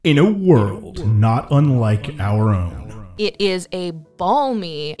In a world not unlike our own. It is a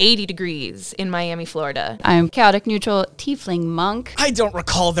balmy 80 degrees in Miami, Florida. I'm chaotic neutral tiefling monk. I don't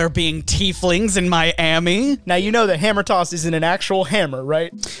recall there being tieflings in Miami. Now you know that hammer toss isn't an actual hammer,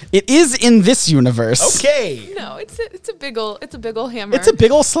 right? It is in this universe. Okay. No, it's a big ol' hammer. It's a big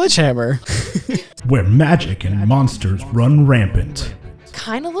old sledgehammer. Where magic and monsters run rampant.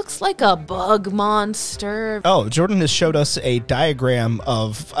 Kind of looks like a bug monster. Oh, Jordan has showed us a diagram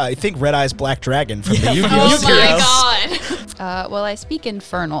of, I think, Red Eye's Black Dragon from the Yu-Gi-Oh! Oh my series. god. Well, I speak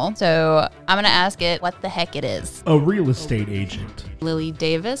infernal, so I'm going to ask it what the heck it is. A real estate agent. Lily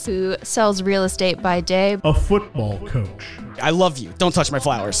Davis, who sells real estate by day. A football coach. I love you. Don't touch my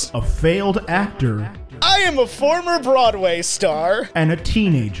flowers. A failed actor. I am a former Broadway star. And a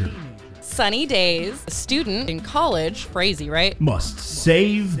teenager. Sunny days, a student in college, crazy, right? Must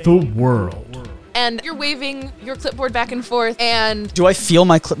save the world. And you're waving your clipboard back and forth, and Do I feel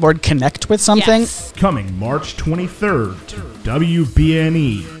my clipboard connect with something? yes. Coming March 23rd to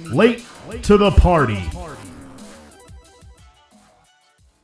WBNE. Late to the party.